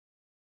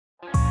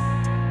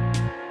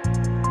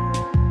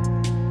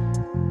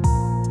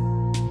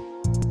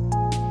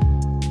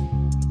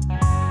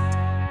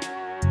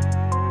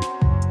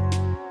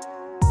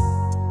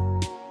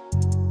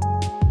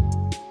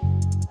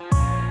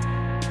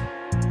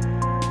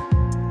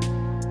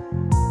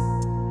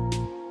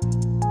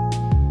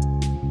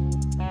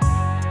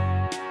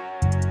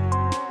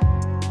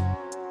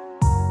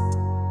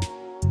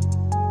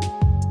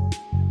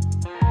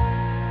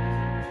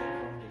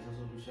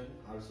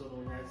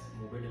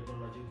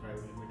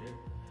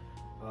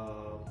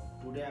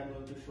today I am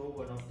going to show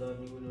one of the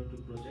new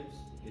innovative projects.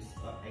 It's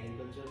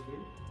agriculture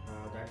field.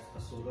 That's a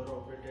solar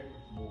operated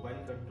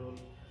mobile control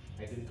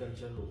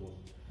agriculture robot.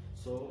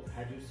 So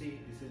as you see,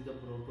 this is the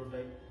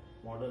prototype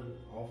model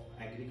of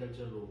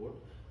agriculture robot.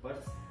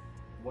 But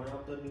one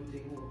of the new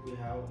thing we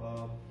have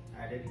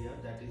added here,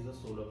 that is the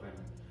solar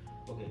panel.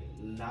 Okay,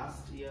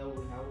 last year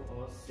we have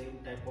a same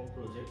type of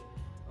project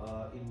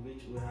in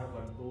which we have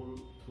control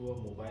through a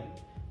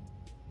mobile.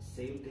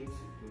 Same things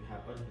will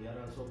happen here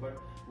also, but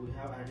we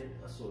have added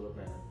a solar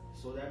panel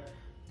so that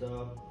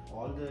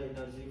all the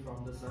energy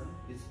from the sun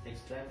is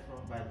extracted from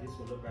by this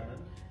solar panel,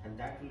 and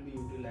that will be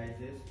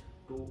utilized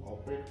to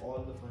operate all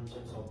the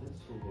functions of this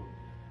robot.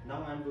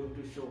 Now I am going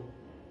to show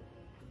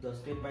the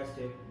step by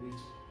step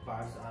which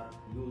parts are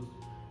used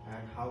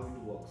and how it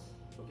works.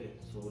 Okay,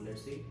 so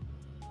let's see.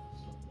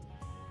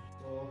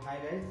 So hi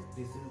guys,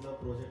 this is the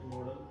project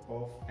model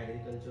of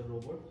agriculture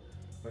robot,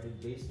 but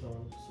it's based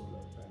on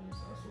solar panels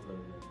or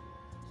solar energy.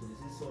 So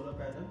this is solar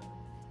panel.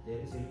 There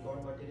is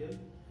silicon material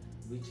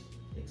which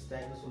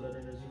extracts the solar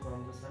energy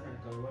from the sun and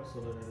converts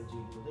solar energy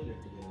into the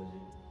electric energy.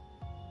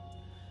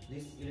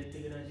 This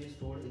electric energy is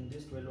stored in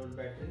this 12-volt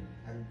battery,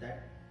 and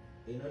that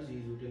energy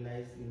is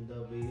utilized in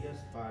the various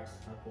parts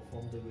or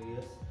perform the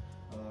various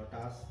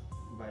tasks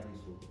by this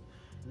robot.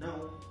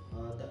 Now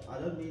the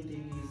other main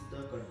thing is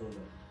the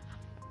controller.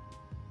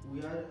 We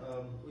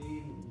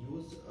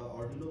use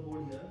Arduino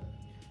board here.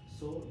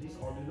 So this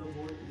Arduino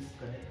board is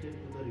connected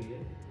to the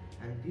relay,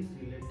 and this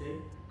relay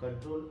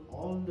control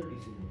all the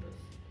DC motors.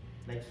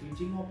 Like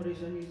switching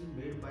operation is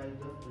made by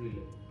the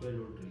relay,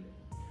 12-volt relay.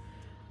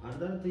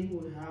 Another thing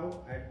we have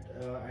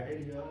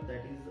added here,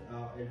 that is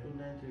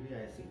L293D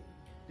IC.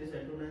 This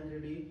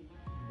L293D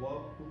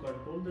work to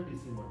control the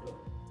DC motor,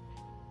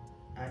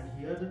 and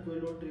here the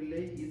 12-volt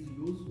relay is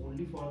used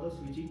only for the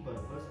switching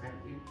purpose, and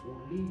it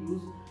only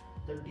use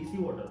the DC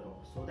water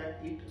pump so that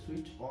it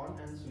switch on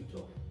and switch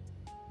off.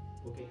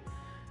 Okay.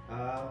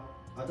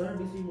 Other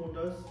DC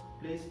motors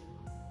placed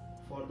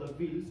for the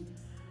wheels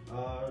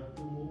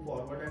to move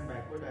forward and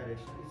backward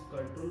direction is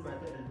controlled by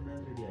the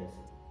L293D IC.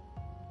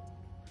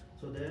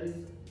 So there is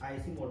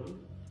IC module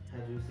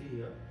as you see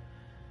here.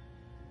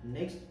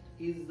 Next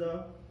is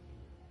the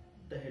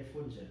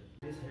headphone jack.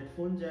 This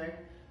headphone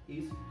jack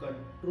is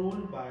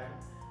controlled by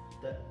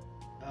the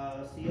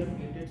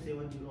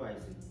CM8870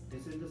 IC.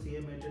 This is the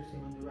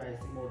CM8870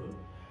 IC module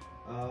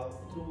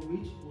through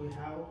which we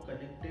have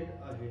connected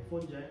a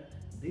headphone jack.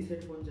 This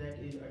headphone jack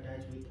is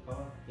attached with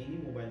any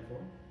mobile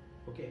phone.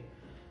 Okay,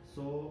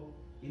 so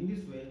in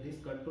this way this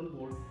control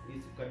board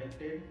is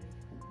connected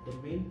the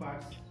main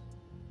parts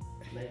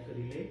like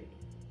relay,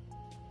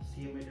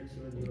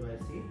 CM8870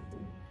 IC,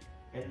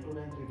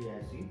 L293D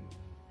IC,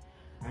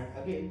 and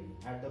again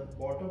at the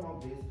bottom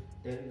of this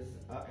there is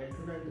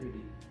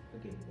L293D.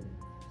 Okay,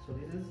 so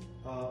this is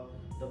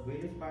the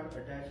various parts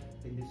attached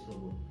in this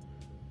robot.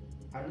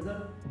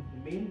 Another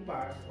main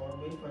parts or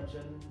main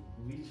function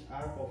which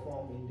are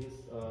performed in this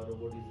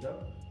robot is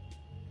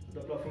the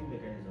ploughing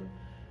mechanism.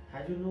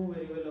 As you know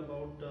very well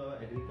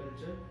about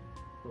agriculture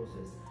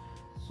process.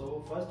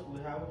 So first we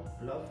have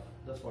plough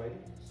the soil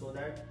so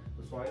that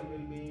the soil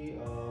will be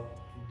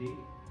dig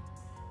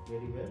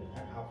very well,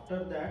 and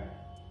after that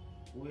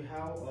we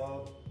have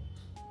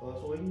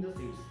sowing the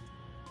seeds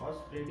or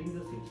spreading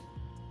the seeds.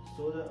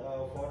 So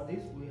for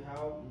this we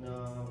have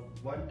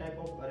one type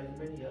of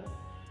arrangement here.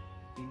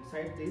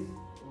 Inside this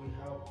we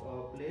have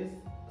placed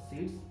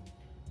seeds.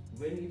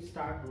 When it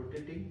starts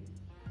rotating,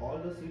 all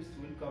the seeds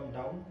will come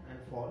down and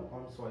fall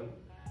on soil.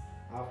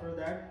 After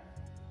that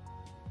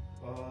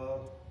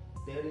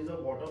there is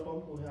a water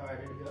pump we have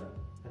added here,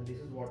 and this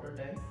is water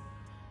tank.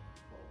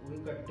 We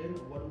contain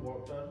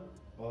water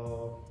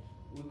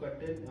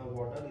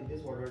in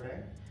this water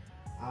tank.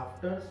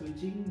 After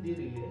switching the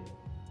relay,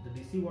 the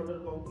DC water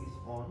pump is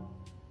on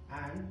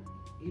and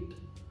it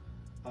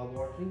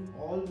watering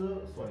all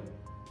the soil.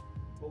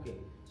 Okay,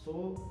 so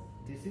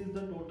this is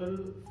the total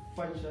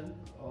function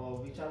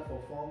which are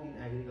performed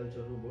in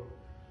agriculture robot.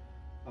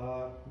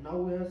 Now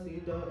we have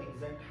seen the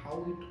exact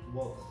how it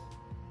works.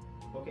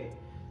 Okay,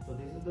 so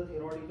this is the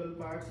theoretical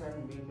parts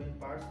and main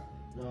parts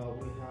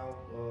we have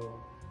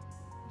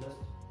just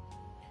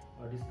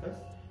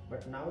discussed,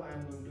 but now I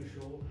am going to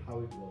show how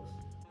it works.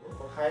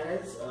 Hi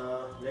guys,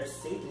 let's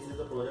see. This is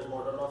the project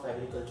model of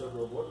agriculture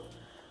robot.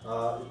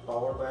 It's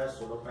powered by a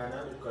solar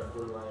panel, it's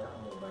controlled by a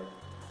mobile.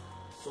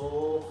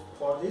 So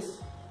for this,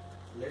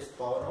 let's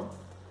power on.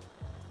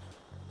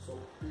 So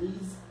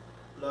please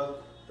plug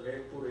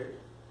red to red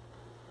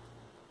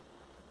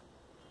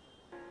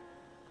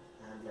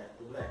and black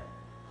to black.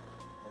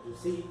 As you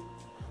see,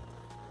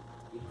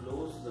 it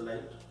glows the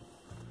light,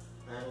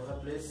 and we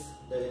have placed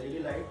the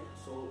LED light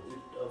so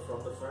it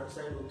from the front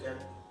side we can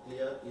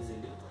clear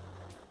easily,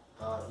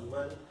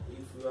 even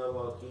if you are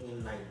working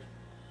in night.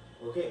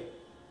 Okay,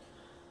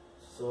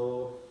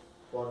 so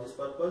for this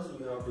purpose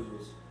we have to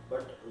use,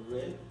 but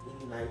when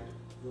in night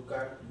you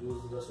can't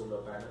use the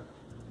solar panel,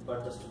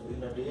 but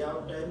in a day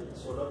out time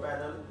solar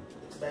panel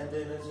extract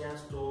the energy and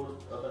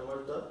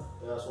convert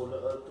the solar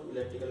to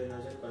electrical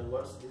energy and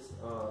converts this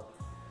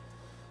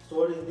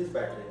stored in this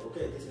battery.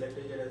 Okay, this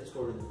electric energy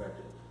stored in the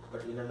battery,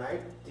 but in a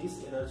night this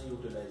energy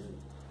utilized.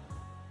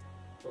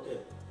 Okay,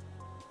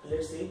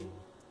 let's see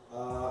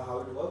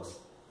how it works.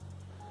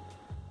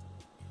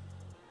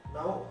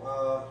 Now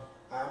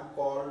I am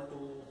called to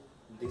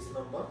this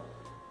number.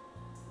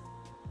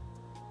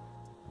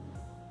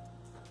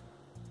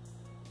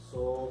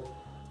 So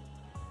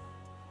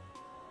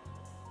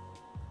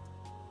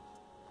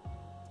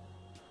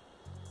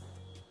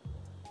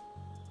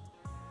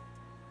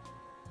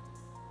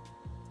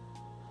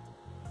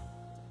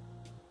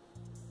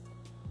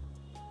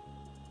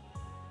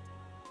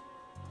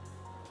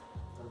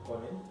I'm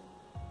calling.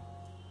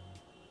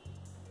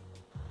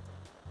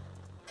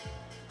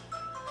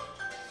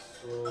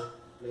 So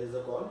place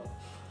the call.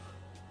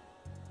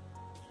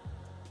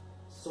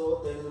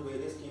 So there is a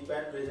various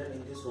keypad present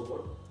in this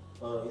robot,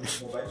 in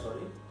this mobile.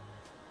 Sorry.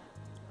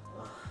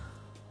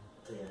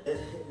 There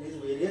is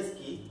various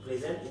key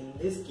present in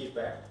this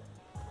keypad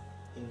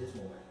in this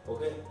mobile.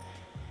 Okay.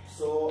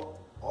 So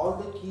all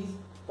the keys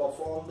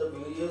perform the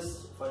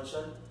various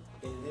function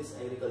in this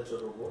agriculture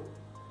robot.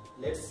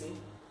 Let's see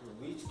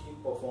which key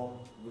perform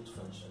which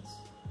functions.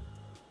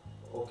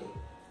 Okay.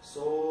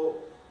 So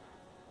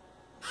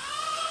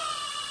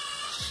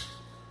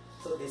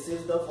this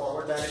is the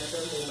forward direction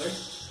movement.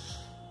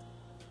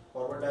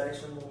 Forward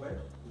direction movement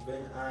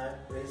when I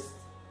press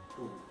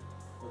 2.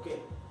 Okay,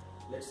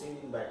 let's see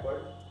in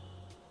backward.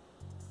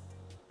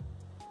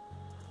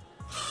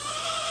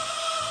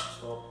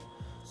 Stop.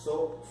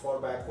 So for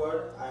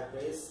backward I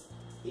press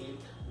 8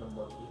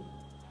 number key,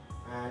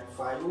 and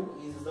 5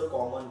 is the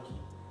common key.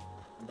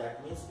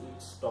 That means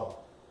it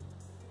stop.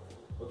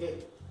 Okay.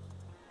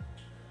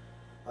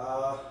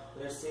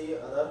 Let's see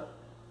other.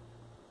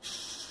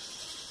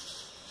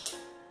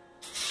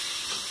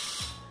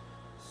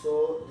 So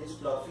this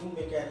fluffing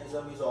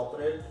mechanism is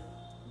operated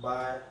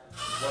by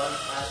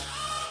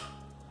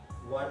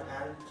 1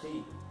 and 3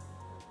 key.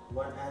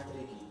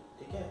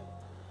 Okay.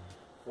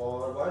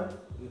 For 1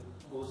 it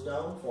goes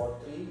down, for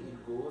 3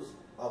 it goes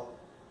up,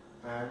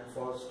 and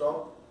for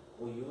stop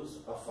we use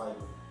a 5.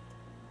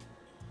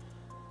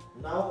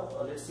 Now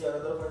let's see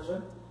another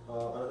function,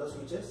 another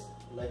switches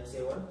like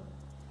say 1.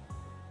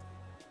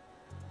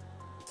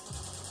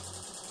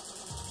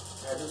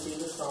 Have you seen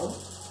this sound?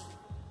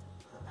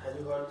 Have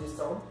you heard this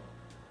sound?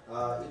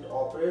 It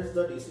operates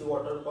the DC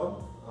water pump.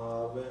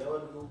 Whenever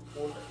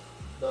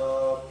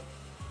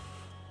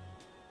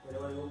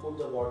you put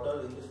the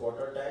water in this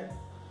water tank,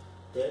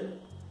 then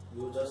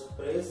you just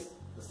press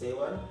the say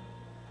 1.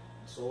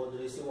 So the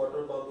DC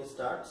water pump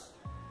starts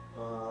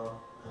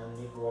and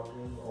it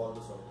watering all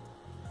the soil.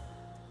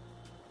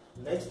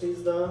 Next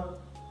is the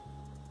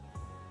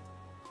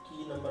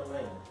key number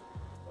 9.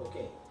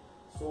 Okay,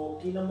 so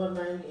key number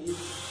 9 is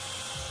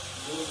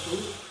used to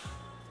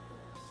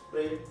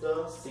spread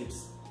the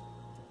seeds.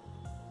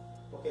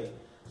 Okay,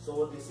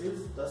 so this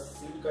is the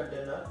seed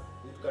container.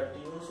 It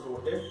continues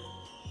rotate,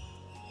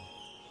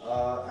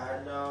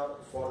 and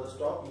for the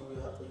stop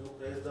you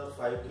press the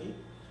 5 key.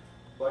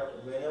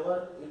 But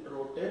whenever it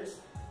rotates,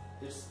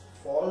 it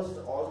falls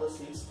all the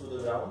seeds to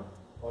the ground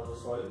or the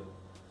soil,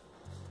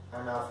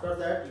 and after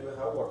that you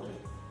have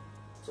watering.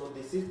 So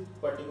this is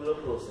particular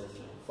process.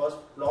 First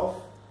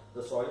plough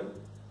the soil,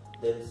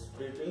 then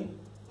spreading,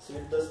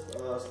 seed the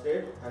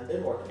spread, and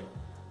then watering.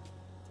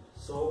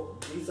 So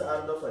these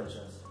are the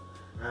functions.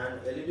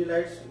 And LED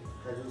lights,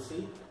 as you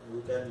see,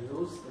 you can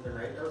use in the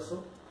night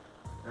also,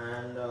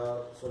 and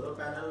solar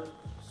panel.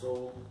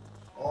 So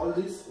all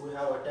this we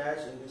have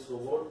attached in this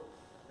robot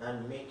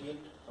and make it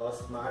a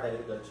smart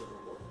agriculture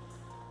robot.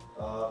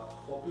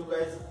 Hope you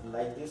guys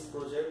like this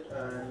project,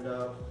 and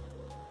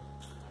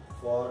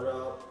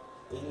for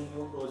any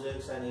new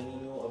projects and any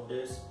new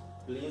updates,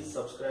 please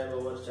subscribe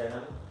our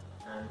channel,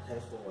 and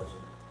thanks for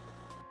watching.